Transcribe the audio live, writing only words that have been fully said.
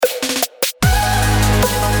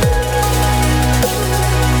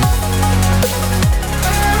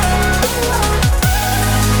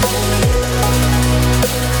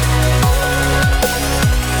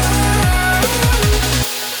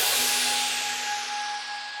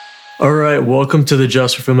All right, welcome to the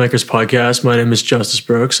Just for Filmmakers podcast. My name is Justice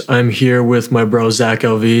Brooks. I'm here with my bro, Zac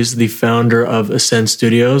Alviz, the founder of Ascend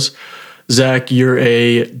Studios. Zac, you're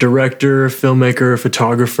a director, filmmaker,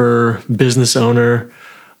 photographer, business owner.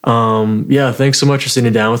 Thanks so much for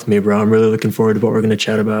sitting down with me, bro. I'm really looking forward to what we're going to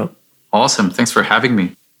chat about. Awesome. Thanks for having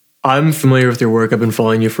me. I'm familiar with your work. I've been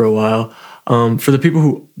following you for a while. For the people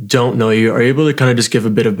who don't know you, are you able to kind of just give a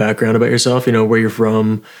bit of background about yourself, where you're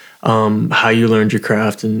from, how you learned your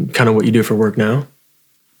craft, and kind of what you do for work now?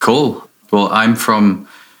 Cool. Well, I'm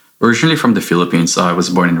originally from the Philippines. I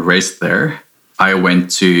was born and raised there. I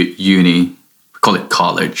went to uni, we call it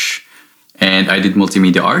college, and I did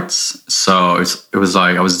multimedia arts. So it was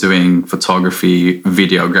like I was doing photography,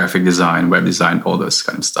 video, graphic design, web design, all those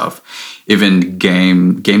kind of stuff. Even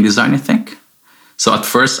game design, I think. So at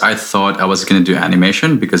first I thought I was going to do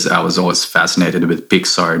animation because I was always fascinated with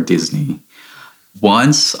Pixar, Disney.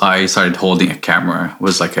 Once I started holding a camera, it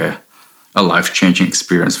was like a life-changing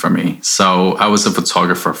experience for me. So I was a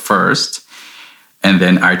photographer first, and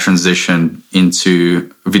then I transitioned into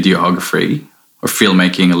videography or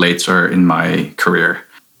filmmaking later in my career.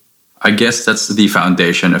 I guess that's the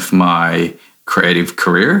foundation of my creative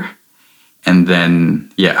career. And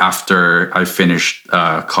then, after I finished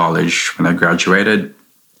college, when I graduated,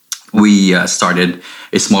 we started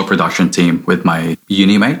a small production team with my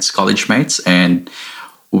uni mates, college mates, and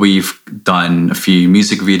we've done a few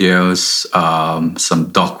music videos,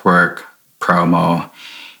 some doc work, promo,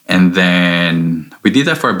 and then we did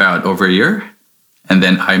that for about over a year. And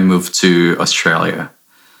then I moved to Australia.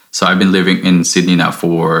 So I've been living in Sydney now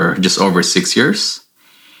for just over 6 years.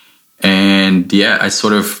 And I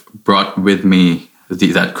sort of brought with me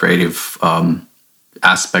that creative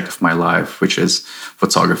aspect of my life, which is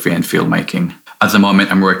photography and filmmaking. At the moment,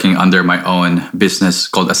 I'm working under my own business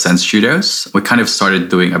called Ascend Studios. We kind of started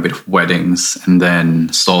doing a bit of weddings and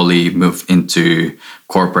then slowly moved into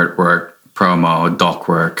corporate work, promo, doc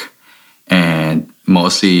work, and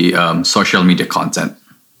mostly social media content.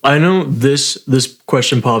 I know this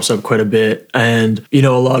question pops up quite a bit. And, a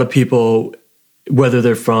lot of people, whether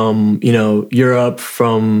they're from, Europe,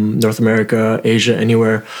 from North America, Asia,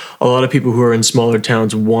 anywhere, a lot of people who are in smaller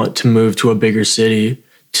towns want to move to a bigger city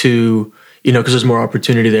to, because there's more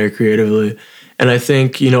opportunity there creatively. And I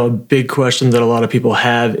think, a big question that a lot of people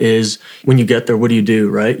have is when you get there, what do you do,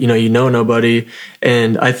 right? You know nobody.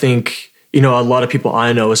 And I think, a lot of people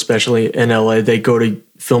I know, especially in LA, they go to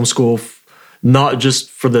film school not just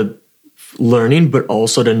for the learning, but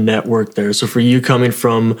also to network there. So for you coming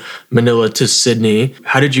from Manila to Sydney,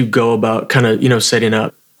 how did you go about kind of, setting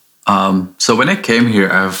up? So when I came here,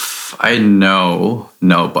 I know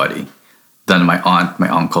nobody than my aunt, my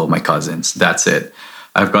uncle, my cousins. That's it.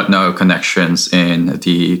 I've got no connections in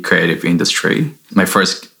the creative industry. My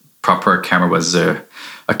first proper camera was a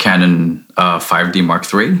Canon 5D Mark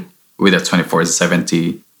III with a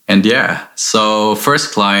 24-70. And so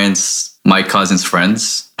first clients, my cousin's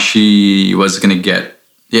friends. She was gonna get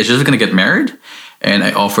married, and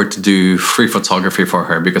I offered to do free photography for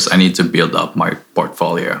her because I need to build up my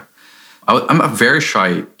portfolio. I'm a very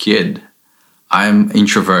shy kid. I'm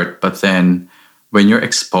introvert, but then when you're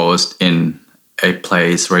exposed in a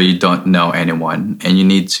place where you don't know anyone and you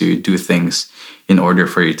need to do things in order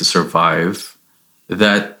for you to survive,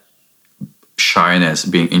 that shyness,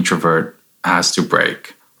 being introvert, has to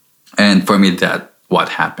break. And for me, that's what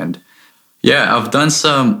happened. I've done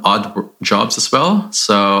some odd jobs as well.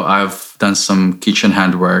 So I've done some kitchen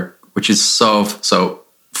handwork, which is so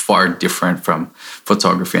far different from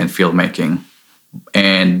photography and filmmaking.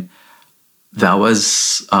 And that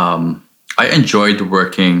was, I enjoyed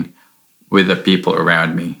working with the people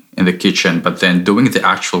around me in the kitchen, but then doing the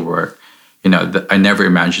actual work, I never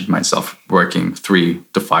imagined myself working 3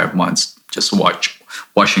 to 5 months just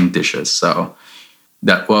washing dishes. So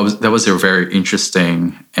that was a very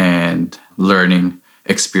interesting and learning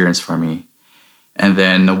experience for me. And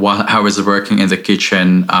then while I was working in the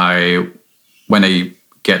kitchen, when I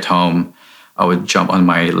get home, I would jump on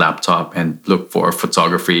my laptop and look for a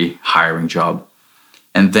photography hiring job.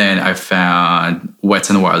 And then I found Wet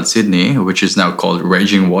n Wild Sydney, which is now called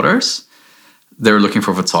Raging Waters. They were looking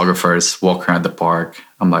for photographers, walk around the park.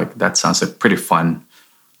 I'm like, that sounds like pretty fun,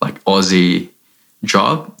 like Aussie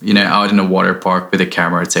job, out in a water park with a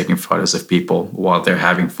camera taking photos of people while they're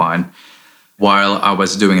having fun. While I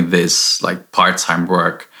was doing this like part-time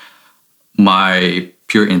work, my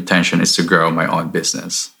pure intention is to grow my own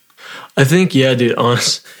business. I think, dude,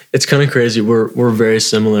 honest, it's kind of crazy. We're very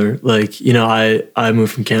similar. Like, I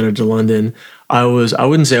moved from Canada to London. I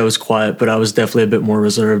wouldn't say I was quiet, but I was definitely a bit more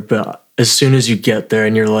reserved. But as soon as you get there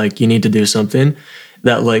and you're like, you need to do something,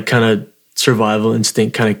 that like kind of survival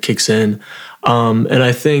instinct kind of kicks in. And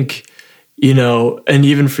I think, and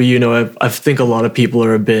even for I think a lot of people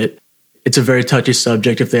are it's a very touchy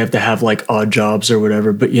subject if they have to have like odd jobs or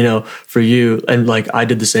whatever. But, for you, and like I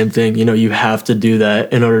did the same thing, you have to do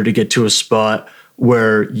that in order to get to a spot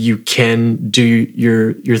where you can do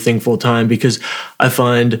your thing full time. Because I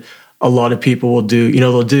find a lot of people will do,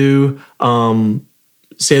 they'll do,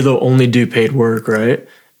 say they'll only do paid work, right?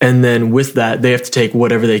 And then with that, they have to take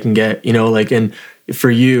whatever they can get, and for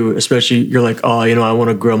you, especially, you're like, oh, I want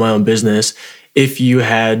to grow my own business. If you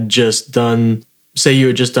had just done, say you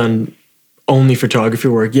had just done only photography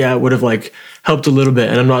work, yeah, it would have like helped a little bit.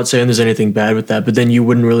 And I'm not saying there's anything bad with that, but then you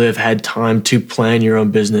wouldn't really have had time to plan your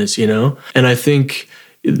own business, And I think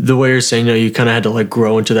the way you're saying, you kind of had to like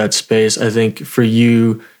grow into that space. I think for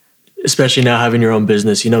you, especially now having your own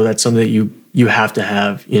business, that's something that you have to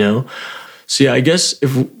have, So yeah, I guess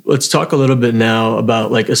let's talk a little bit now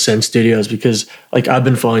about like Ascend Studios, because like I've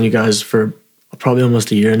been following you guys for probably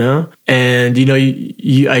almost a year now. And,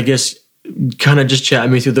 you I guess kind of just chat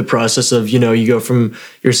me through the process of, you go from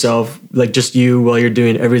yourself, like just you while you're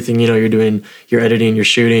doing everything, you're editing, you're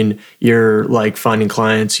shooting, you're like finding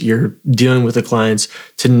clients, you're dealing with the clients,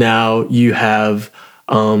 to now you have,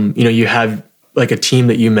 you have like a team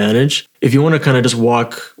that you manage. If you want to kind of just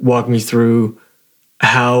walk me through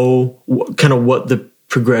what the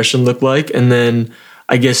progression looked like, and then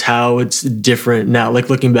I guess how it's different now, like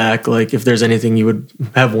looking back, like if there's anything you would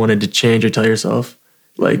have wanted to change or tell yourself,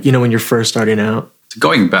 like, when you're first starting out.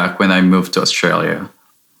 Going back, when I moved to Australia,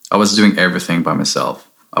 I was doing everything by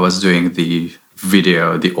myself. I was doing the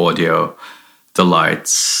video, the audio, the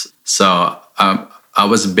lights. So I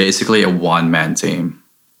was basically a one-man team.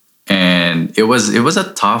 And it was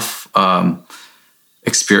a tough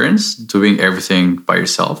experience doing everything by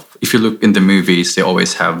yourself. If you look in the movies, they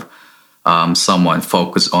always have someone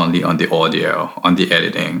focused only on the audio, on the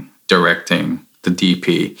editing, directing, the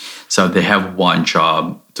DP. So they have one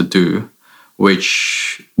job to do,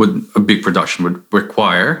 which a big production would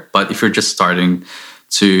require. But if you're just starting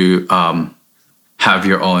to have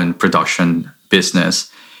your own production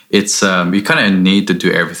business, it's you kind of need to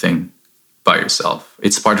do everything by yourself.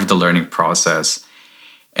 It's part of the learning process.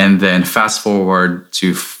 And then fast forward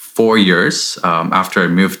to 4 years after I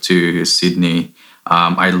moved to Sydney,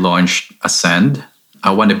 I launched Ascend. I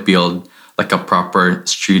want to build like a proper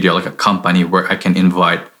studio, like a company where I can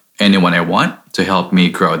invite anyone I want to help me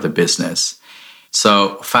grow the business.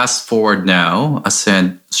 So fast forward now,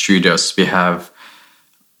 Ascend Studios, we have,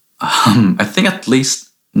 I think at least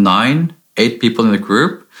 8 people in the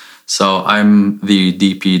group. So I'm the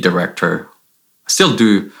DP director. I still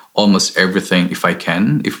do almost everything if I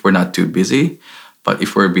can, if we're not too busy. But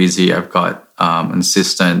if we're busy, I've got an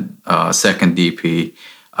assistant, second DP.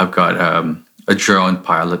 I've got a drone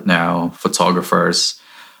pilot now, photographers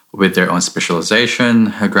with their own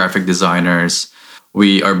specialization, graphic designers.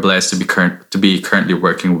 We are blessed to be currently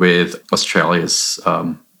working with Australia's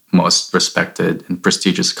most respected and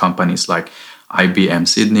prestigious companies like IBM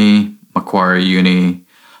Sydney, Macquarie Uni,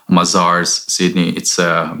 Mazars Sydney. It's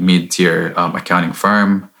a mid-tier accounting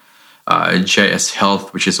firm. JS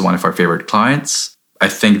Health, which is one of our favorite clients. I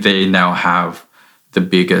think they now have the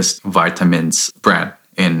biggest vitamins brand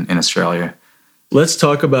in Australia. Let's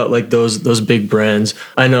talk about like those big brands.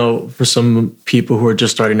 I know for some people who are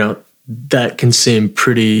just starting out, that can seem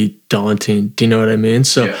pretty daunting. Do you know what I mean?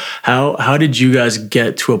 So yeah. How did you guys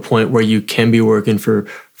get to a point where you can be working for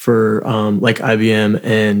like IBM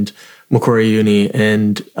and Macquarie Uni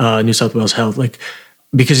and New South Wales Health? Like,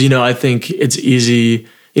 because, I think it's easy,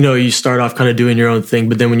 you start off kind of doing your own thing,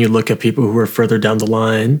 but then when you look at people who are further down the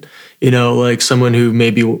line, like someone who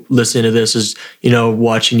maybe listening to this is,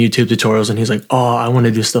 watching YouTube tutorials and he's like, oh, I want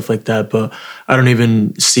to do stuff like that, but I don't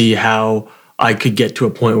even see how I could get to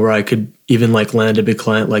a point where I could even like land a big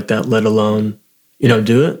client like that, let alone,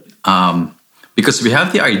 do it. Because we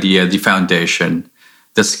have the idea, the foundation,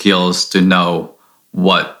 the skills to know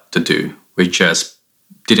what to do. We just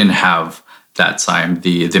didn't have that time,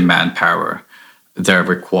 the manpower, the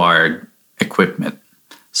required equipment.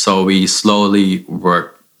 So we slowly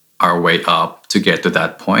worked our way up to get to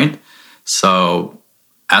that point. So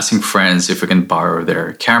asking friends if we can borrow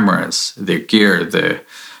their cameras, their gear,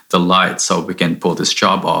 the lights, so we can pull this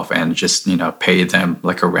job off and just, pay them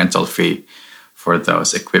like a rental fee for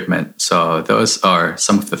those equipment. So those are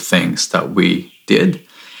some of the things that we did.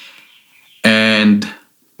 And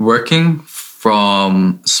working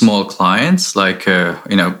from small clients like,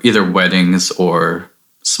 either weddings or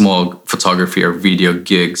small photography or video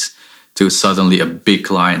gigs to suddenly a big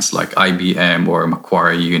clients like IBM or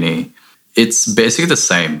Macquarie Uni, it's basically the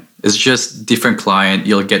same. It's just different client.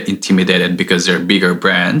 You'll get intimidated because they're bigger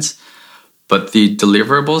brands, but the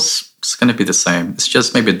deliverables is going to be the same. It's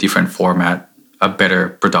just maybe a different format, a better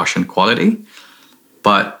production quality,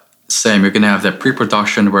 but same. You're going to have that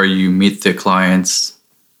pre-production where you meet the clients.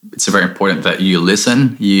 It's very important that you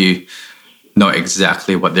listen, you know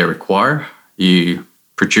exactly what they require, you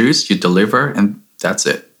produce, you deliver, and that's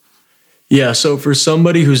it. Yeah, so for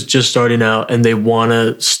somebody who's just starting out and they want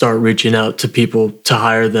to start reaching out to people to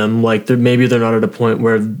hire them, like maybe they're not at a point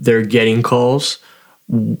where they're getting calls.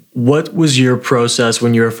 What was your process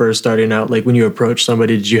when you were first starting out? Like when you approached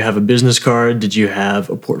somebody, did you have a business card? Did you have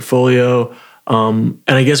a portfolio? And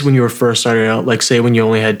I guess when you were first starting out, like say when you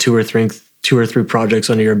only had two or three projects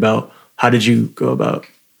under your belt, how did you go about?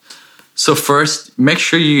 So first, make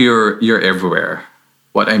sure you're everywhere.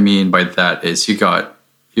 What I mean by that is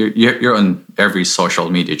you're on every social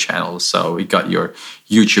media channel. So you got your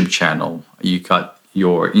YouTube channel, you got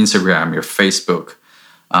your Instagram, your Facebook,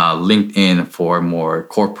 LinkedIn for more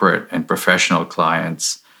corporate and professional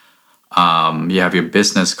clients. You have your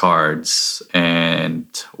business cards and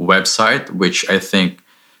website, which I think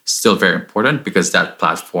is still very important because that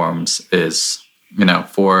platforms is,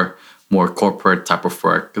 for more corporate type of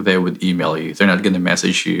work, they would email you. They're not going to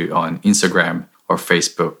message you on Instagram or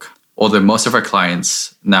Facebook. Although most of our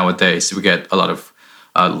clients nowadays, we get a lot of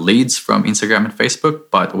leads from Instagram and Facebook,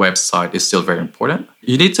 but website is still very important.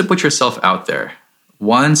 You need to put yourself out there.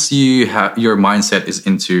 Once you have your mindset is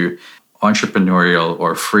into entrepreneurial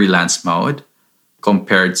or freelance mode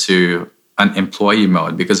compared to an employee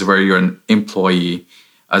mode, because where you're an employee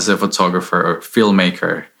as a photographer or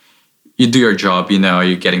filmmaker, you do your job,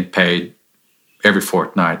 you're getting paid every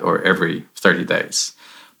fortnight or every 30 days.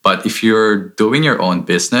 But if you're doing your own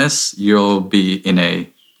business, you'll be in a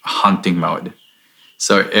hunting mode.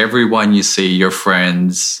 So everyone you see, your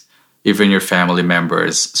friends, even your family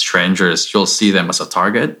members, strangers, you'll see them as a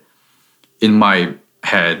target. In my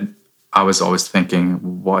head, I was always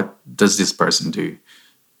thinking, what does this person do?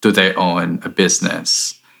 Do they own a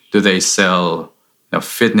business? Do they sell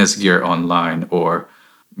fitness gear online or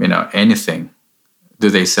anything? Do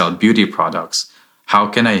they sell beauty products? How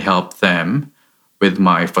can I help them with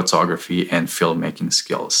my photography and filmmaking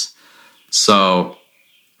skills? So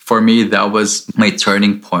for me, that was my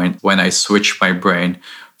turning point when I switched my brain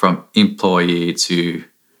from employee to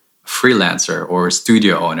freelancer or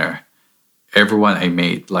studio owner. Everyone I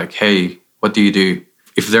made, like, hey, what do you do?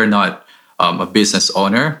 If they're not a business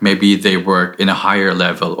owner, maybe they work in a higher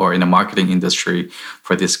level or in a marketing industry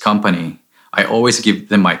for this company. I always give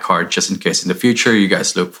them my card just in case in the future you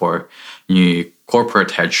guys look for new corporate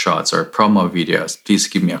headshots or promo videos. Please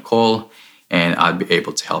give me a call and I'll be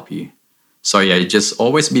able to help you. So yeah, just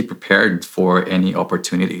always be prepared for any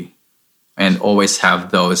opportunity and always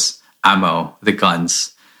have those ammo, the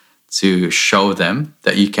guns, to show them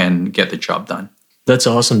that you can get the job done. That's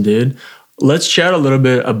awesome, dude. Let's chat a little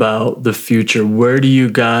bit about the future. Where do you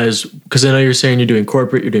guys, because I know you're saying you're doing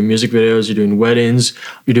corporate, you're doing music videos, you're doing weddings,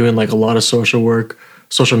 you're doing like a lot of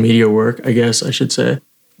social media work, I guess I should say.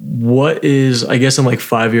 What is, I guess in like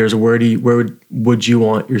 5 years, where would you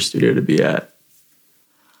want your studio to be at?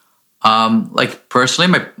 Like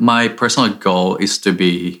personally, my personal goal is to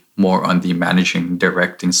be more on the managing,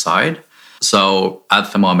 directing side. So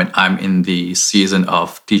at the moment, I'm in the season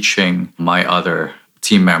of teaching my other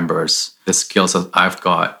team members the skills that I've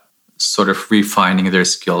got, sort of refining their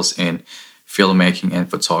skills in filmmaking and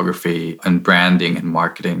photography and branding and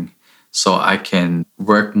marketing, so I can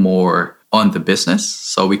work more on the business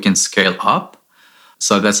so we can scale up.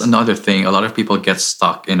 So that's another thing. A lot of people get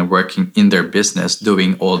stuck in working in their business,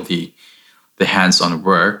 doing all the hands-on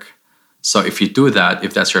work. So if you do that,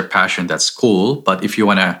 if that's your passion, that's cool. But if you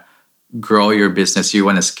want to grow your business, you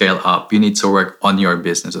want to scale up, you need to work on your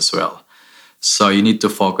business as well. So you need to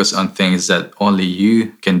focus on things that only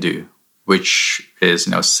you can do, which is,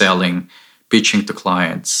 selling, pitching to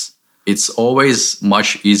clients. It's always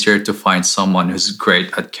much easier to find someone who's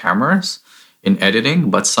great at cameras in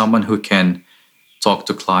editing, but someone who can talk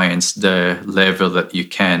to clients the level that you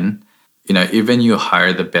can. Even you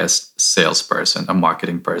hire the best salesperson, a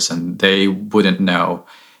marketing person, they wouldn't know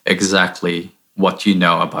exactly what you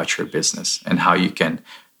know about your business and how you can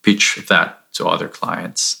pitch that to other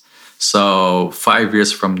clients. So 5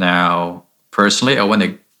 years from now, personally, I want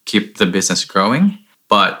to keep the business growing.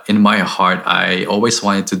 But in my heart, I always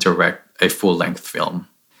wanted to direct a full-length film.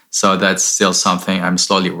 So that's still something I'm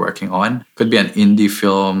slowly working on. Could be an indie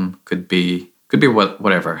film, could be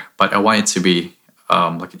whatever. But I want it to be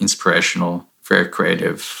like an inspirational, very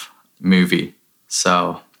creative movie.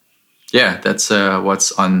 So yeah, that's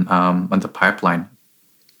what's on the pipeline.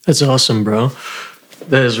 That's awesome, bro.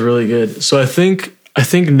 That is really good. So I think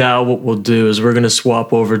now what we'll do is we're going to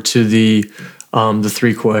swap over to the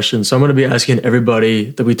three questions. So I'm going to be asking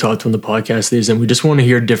everybody that we talked to on the podcast these, and we just want to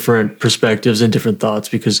hear different perspectives and different thoughts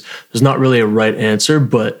because there's not really a right answer,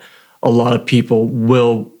 but a lot of people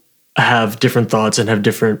will have different thoughts and have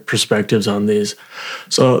different perspectives on these.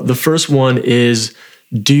 So the first one is,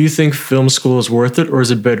 do you think film school is worth it, or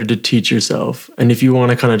is it better to teach yourself? And if you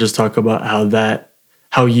want to kind of just talk about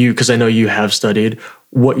how you, because I know you have studied,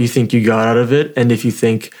 what you think you got out of it, and if you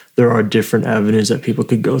think there are different avenues that people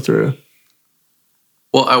could go through.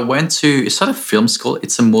 Well, I went to, it's not a film school,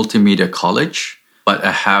 it's a multimedia college, but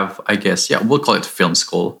I guess, we'll call it film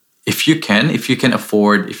school. If you can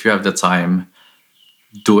afford, if you have the time,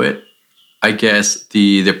 do it. I guess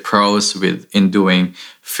the pros in doing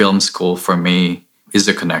film school for me is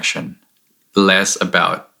the connection, less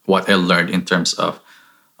about what I learned in terms of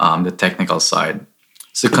the technical side.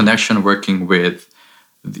 It's the connection working with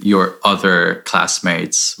your other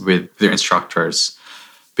classmates, with their instructors.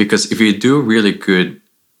 Because if you do really good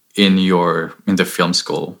in the film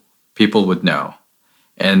school, people would know.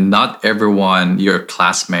 And not everyone, your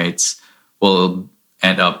classmates, will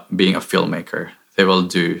end up being a filmmaker. They will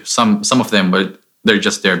do some of them, but they're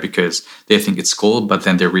just there because they think it's cool, but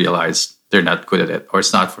then they realize they're not good at it or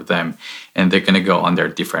it's not for them, and they're going to go on their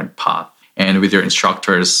different path. And with your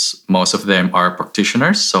instructors, most of them are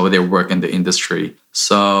practitioners, so they work in the industry.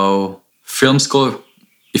 So film school,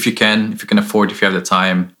 if you can afford, if you have the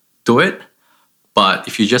time, do it. But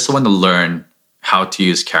if you just want to learn how to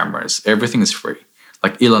use cameras, everything is free.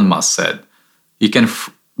 Like Elon Musk said, you can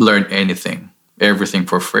learn everything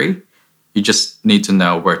for free. You just need to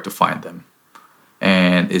know where to find them.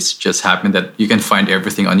 And it's just happened that you can find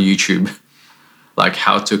everything on YouTube, like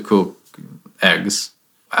how to cook eggs,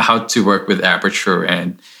 how to work with aperture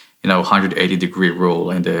and 180-degree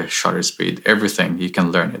rule and the shutter speed, everything, you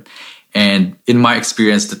can learn it. And in my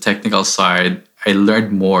experience, the technical side, I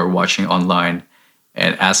learned more watching online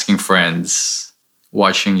and asking friends,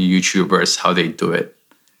 watching YouTubers, how they do it,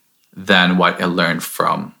 than what I learned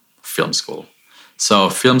from film school. So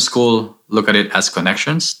film school, look at it as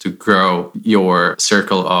connections to grow your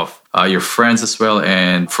circle of your friends as well,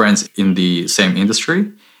 and friends in the same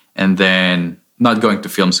industry. And then not going to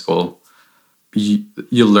film school,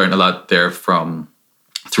 you learn a lot there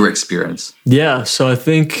through experience. Yeah, so I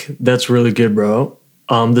think that's really good, bro.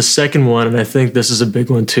 The second one, and I think this is a big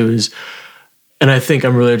one too, and I think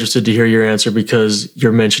I'm really interested to hear your answer because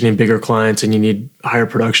you're mentioning bigger clients and you need higher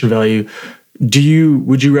production value.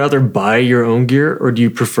 Would you rather buy your own gear or do you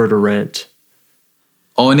prefer to rent?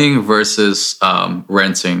 Owning versus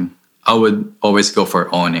renting, I would always go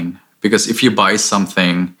for owning, because if you buy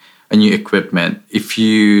something, a new equipment, if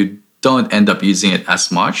you don't end up using it as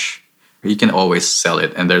much, you can always sell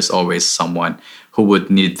it, and there's always someone who would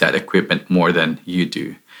need that equipment more than you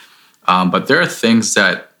do. But there are things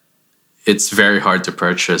that it's very hard to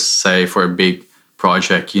purchase. Say for a big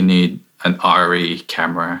project, you need an RE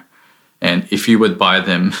camera. And if you would buy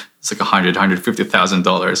them, it's like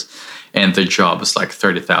 $150,000, and the job is like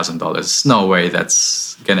 $30,000. There's no way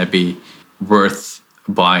that's gonna be worth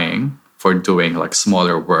buying for doing like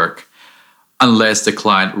smaller work, unless the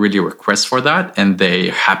client really requests for that and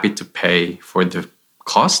they're happy to pay for the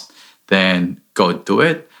cost. Then go do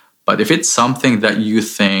it. But if it's something that you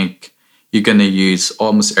think you're gonna use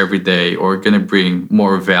almost every day or gonna bring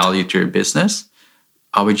more value to your business,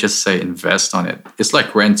 I would just say invest on it. It's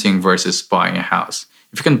like renting versus buying a house.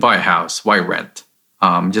 If you can buy a house, why rent?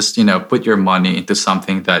 Just put your money into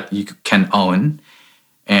something that you can own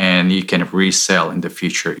and you can resell in the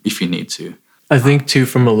future if you need to. I think too,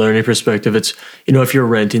 from a learning perspective, it's, if you're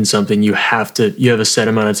renting something, you have a set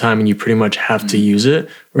amount of time and you pretty much have to use it.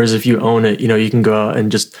 Whereas if you own it, you can go out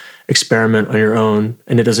and just experiment on your own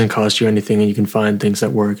and it doesn't cost you anything and you can find things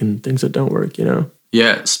that work and things that don't work,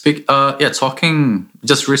 Yeah, talking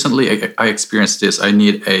just recently, I experienced this. I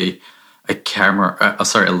need a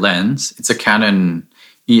lens. It's a Canon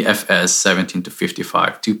EFS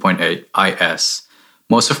 17-55 2.8 IS.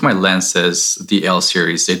 Most of my lenses, the L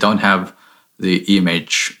series, they don't have the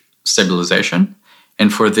image stabilization.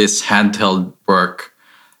 And for this handheld work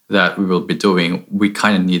that we will be doing, we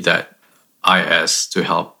kind of need that IS to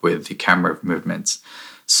help with the camera movements.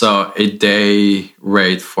 So a day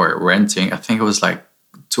rate for renting, I think it was like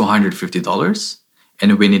 $250,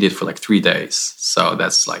 and we need it for like 3 days. So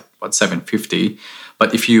that's like $750.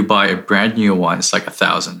 But if you buy a brand new one, it's like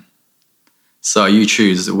 $1,000. So you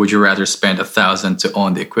choose, would you rather spend $1,000 to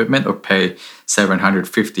own the equipment or pay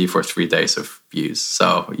 $750 for 3 days of use?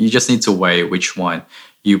 So you just need to weigh which one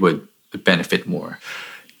you would benefit more.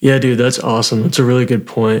 Yeah, dude, that's awesome. That's a really good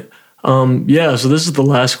point. Yeah, so this is the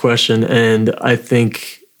last question, and I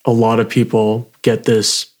think a lot of people get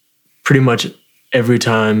this pretty much every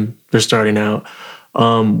time they're starting out,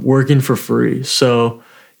 working for free. So,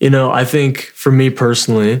 I think for me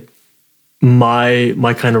personally,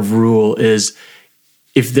 my kind of rule is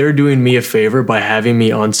if they're doing me a favor by having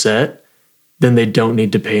me on set, then they don't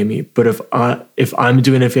need to pay me. But if I'm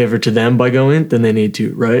doing a favor to them by going, then they need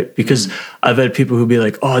to, right? Because I've had people who be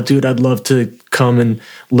like, "Oh, dude, I'd love to come and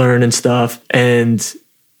learn and stuff," and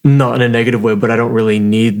not in a negative way, but I don't really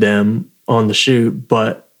need them on the shoot.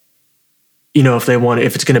 But if they want,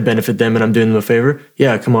 if it's going to benefit them and I'm doing them a favor,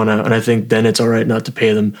 yeah, come on out. And I think then it's all right not to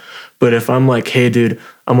pay them. But if I'm like, "Hey, dude,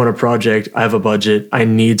 I'm on a project, I have a budget, I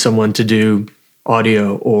need someone to do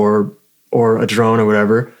audio or a drone or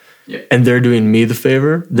whatever," and they're doing me the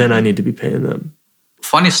favor, then I need to be paying them.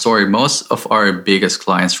 Funny story, most of our biggest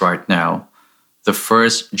clients right now, the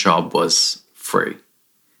first job was free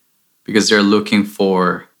because they're looking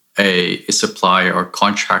for a supplier or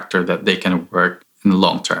contractor that they can work in the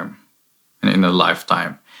long term and in a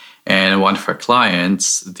lifetime. And one of our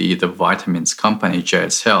clients, the vitamins company,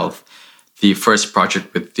 JS Health, the first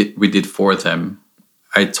project we did for them,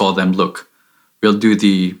 I told them, "Look, we'll do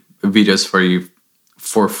the videos for you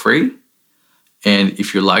for free. And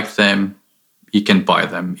if you like them, you can buy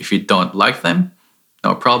them. If you don't like them,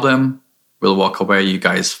 no problem. We'll walk away. You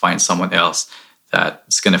guys find someone else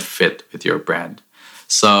that's going to fit with your brand."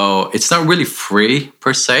 So it's not really free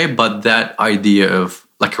per se, but that idea of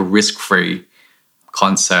like a risk-free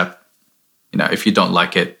concept, if you don't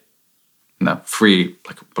like it, free,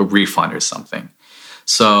 like a refund or something.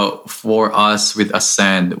 So for us with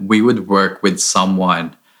Ascend, we would work with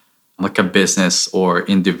someone like a business or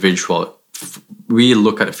individual. We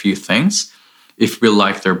look at a few things. If we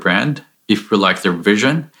like their brand, if we like their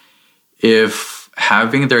vision, if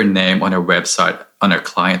having their name on our website, on our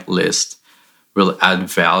client list will add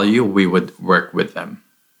value, we would work with them.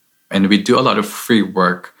 And we do a lot of free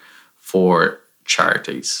work for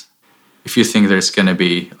charities. If you think there's going to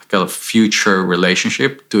be like a future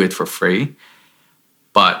relationship, do it for free.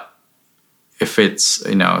 But if it's,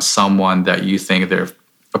 someone that you think they're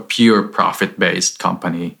a pure profit-based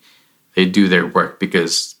company, they do their work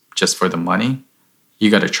because just for the money, you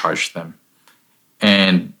got to charge them.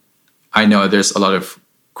 And I know there's a lot of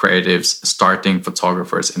creatives, starting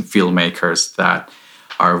photographers and filmmakers that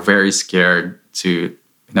are very scared to,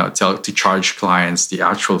 to charge clients the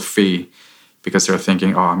actual fee because they're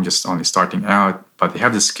thinking, "Oh, I'm just only starting out," but they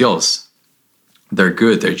have the skills. They're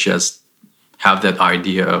good. They just have that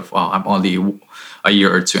idea of, "Oh, I'm only a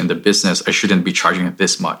year or two in the business, I shouldn't be charging it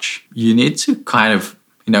this much." You need to kind of,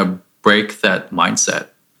 break that mindset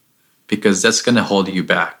because that's going to hold you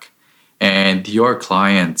back. And your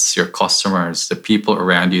clients, your customers, the people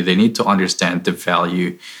around you, they need to understand the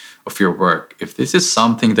value of your work. If this is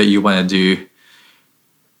something that you want to do,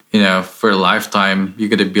 for a lifetime, you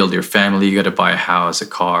got to build your family, you got to buy a house, a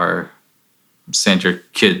car, send your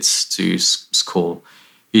kids to school.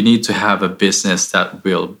 You need to have a business that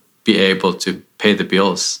will be able to pay the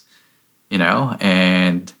bills,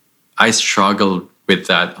 and I struggled with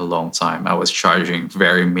that a long time. I was charging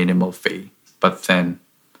very minimal fee, but then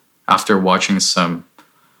after watching some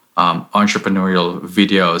entrepreneurial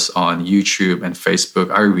videos on YouTube and Facebook,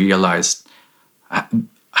 I realized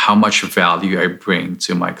how much value I bring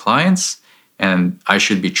to my clients, and I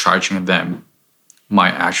should be charging them my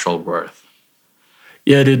actual worth.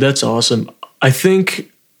 Yeah, dude, that's awesome. I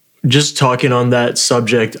think just talking on that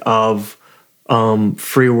subject of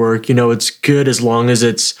free work, it's good as long as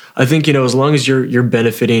it's, I think, as long as you're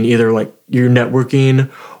benefiting, either like you're networking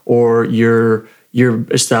or you're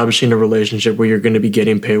establishing a relationship where you're going to be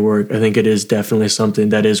getting paid work. I think it is definitely something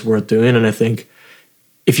that is worth doing. And I think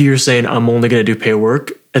if you're saying I'm only going to do pay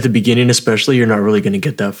work at the beginning, especially, you're not really going to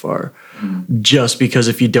get that far. Just because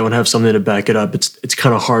if you don't have something to back it up, it's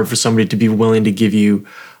kind of hard for somebody to be willing to give you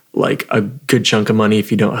like a good chunk of money if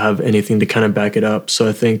you don't have anything to kind of back it up. So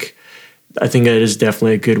I think that is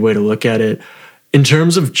definitely a good way to look at it. In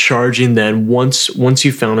terms of charging, then once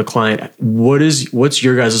you found a client, what's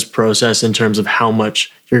your guys' process in terms of how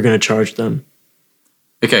much you're going to charge them?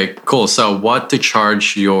 Okay, cool. So what to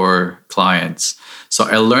charge your clients? So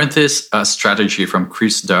I learned this strategy from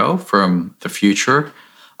Chris Do from The Future.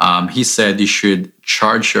 He said you should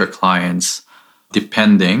charge your clients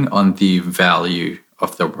depending on the value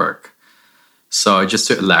of the work. So just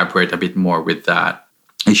to elaborate a bit more with that,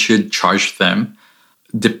 you should charge them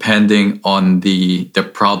depending on the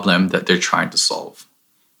problem that they're trying to solve.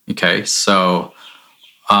 Okay, so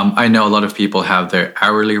I know a lot of people have their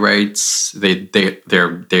hourly rates,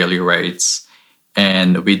 their daily rates,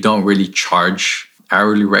 and we don't really charge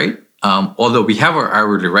hourly rate. Although we have our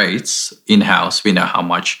hourly rates in-house, we know how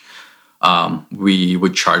much we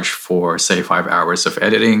would charge for, say, 5 hours of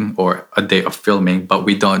editing or a day of filming, but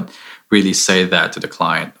we don't really say that to the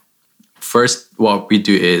client. First, what we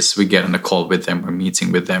do is we get on a call with them or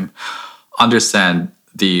meeting with them, understand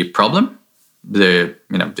the problem, the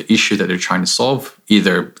issue that they're trying to solve.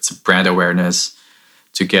 Either it's brand awareness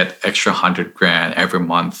to get extra $100,000 every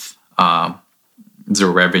month, the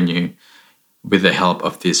revenue with the help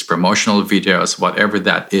of these promotional videos, whatever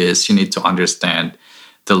that is. You need to understand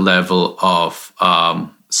the level of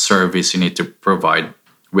service you need to provide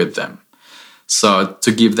with them. So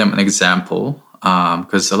to give them an example,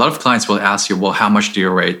 because a lot of clients will ask you, well, how much do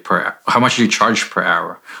you charge per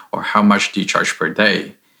hour, or how much do you charge per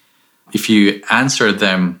day? If you answer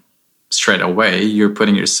them straight away, you're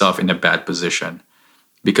putting yourself in a bad position,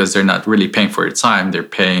 because they're not really paying for your time. They're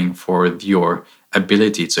paying for your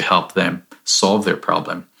ability to help them solve their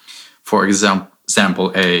problem. For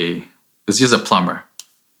example, let's use a plumber.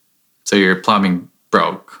 So your plumbing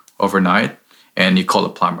broke overnight and you call a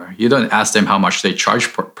plumber. You don't ask them how much they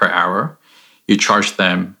charge per hour. You charge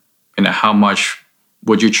them, how much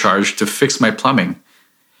would you charge to fix my plumbing?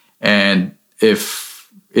 And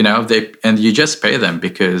if, and you just pay them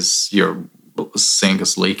because your sink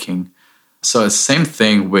is leaking. So it's the same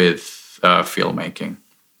thing with filmmaking.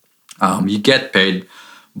 You get paid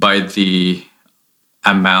by the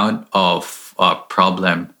amount of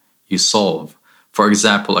problem you solve. For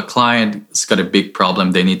example, a client has got a big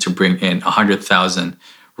problem. They need to bring in 100,000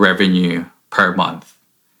 revenue per month.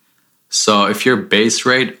 So if your base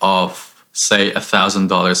rate of, say,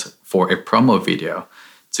 $1,000 for a promo video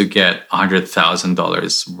to get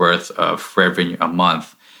 $100,000 worth of revenue a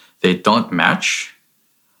month, they don't match.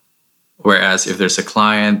 Whereas if there's a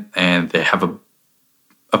client and they have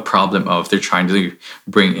a problem of they're trying to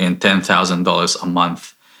bring in $10,000 a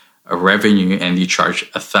month revenue and you charge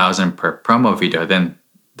 $1,000 per promo video, then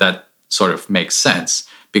that sort of makes sense,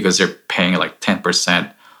 because they're paying like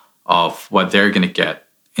 10% of what they're going to get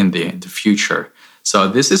in the future. So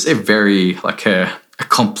this is a very a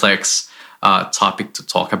complex topic to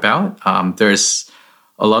talk about. There's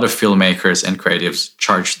a lot of filmmakers and creatives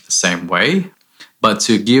charge the same way, but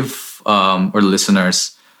to give our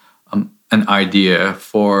listeners an idea,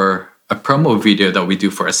 for a promo video that we do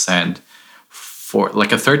for Ascend, for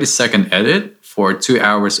like a 30-second edit for 2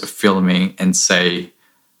 hours of filming and say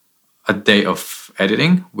a day of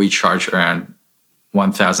editing, we charge around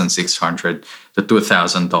 $1,600 to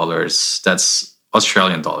 $2,000. That's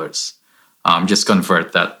Australian dollars. Just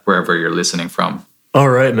convert that wherever you're listening from. All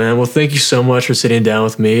right, man. Well, thank you so much for sitting down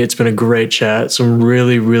with me. It's been a great chat. Some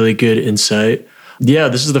really, really good insight. Yeah,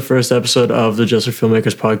 this is the first episode of the Just for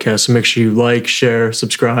Filmmakers podcast. So make sure you like, share,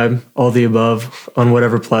 subscribe, all the above on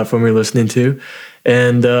whatever platform you're listening to.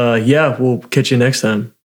 And we'll catch you next time.